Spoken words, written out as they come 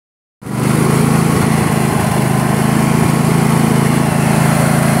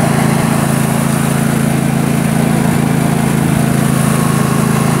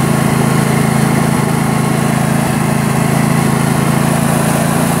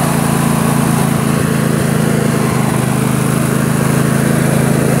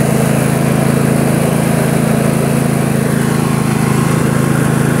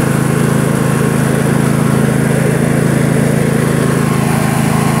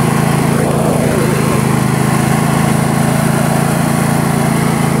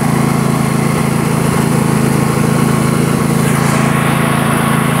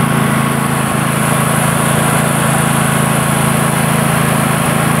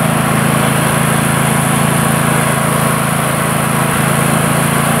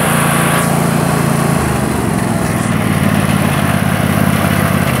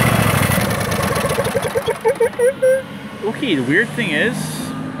the weird thing is,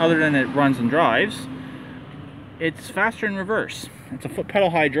 other than it runs and drives, it's faster in reverse. It's a foot pedal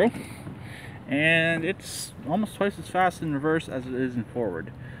hydro, and it's almost twice as fast in reverse as it is in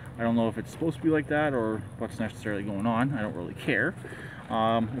forward. I don't know if it's supposed to be like that or what's necessarily going on. I don't really care.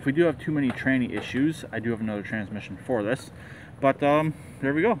 If we do have too many tranny issues, I do have another transmission for this. But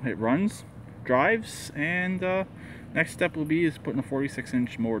there we go. It runs, drives, and next step will be is putting a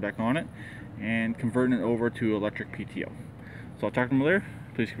 46-inch mower deck on it and converting it over to electric PTO. So I'll talk to them later.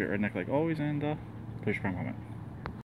 Please keep it redneck like always, and please comment.